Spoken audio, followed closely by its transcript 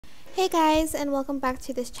Hey guys, and welcome back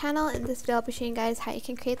to this channel. In this video I'll be showing you guys how you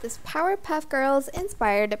can create this Powerpuff Girls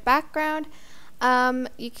inspired background.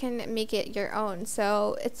 You can make it your own.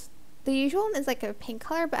 So it's the usual one is like a pink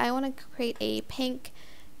color, but I want to create a pink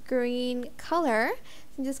green color.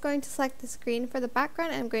 So I'm just going to select this green for the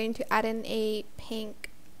background, and I'm going to add in a pink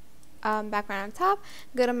background on top.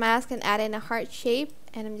 Go to mask and add in a heart shape,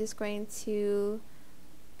 and I'm just going to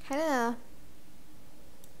kind of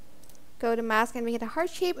go to mask and make it a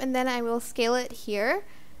heart shape, and then I will scale it here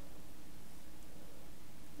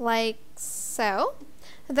like so.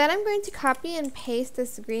 Then I'm going to copy and paste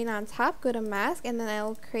this green on top, go to mask, and then I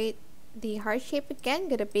will create the heart shape again,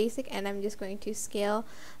 go to basic, and I'm just going to scale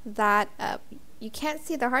that up. You can't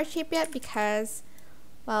see the heart shape yet because,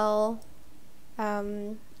 well,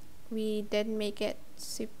 we didn't make it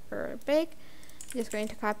super big. I'm just going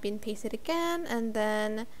to copy and paste it again, and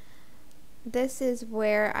then this is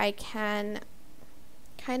where I can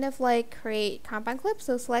kind of like create compound clips.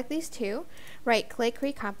 So select these two, right click,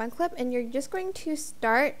 create compound clip, and you're just going to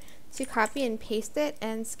start to copy and paste it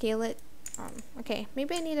and scale it. Okay,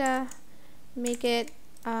 maybe I need to make it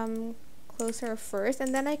closer first,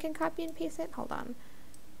 and then I can copy and paste it. Hold on,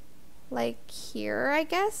 like here, I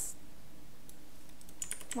guess.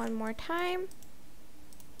 One more time,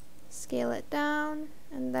 scale it down,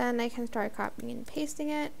 and then I can start copying and pasting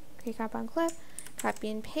it. Create compound clip,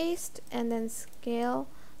 copy and paste, and then scale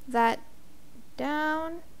that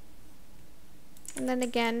down, and then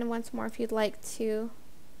again once more if you'd like to.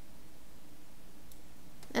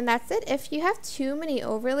 And that's it. If you have too many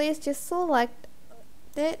overlays, just select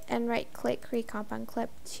it and right click, create compound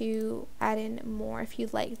clip to add in more if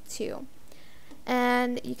you'd like to.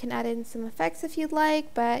 And you can add in some effects if you'd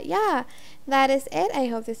like, but yeah, that is it. I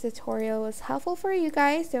hope this tutorial was helpful for you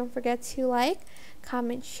guys. Don't forget to like,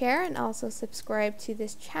 comment, share, and also subscribe to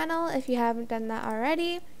this channel if you haven't done that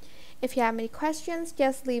already. If you have any questions,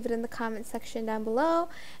 just leave it in the comment section down below,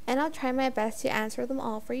 and I'll try my best to answer them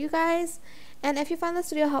all for you guys. And if you found this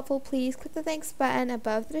video helpful, please click the thanks button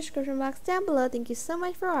above the description box down below. Thank you so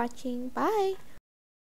much for watching. Bye!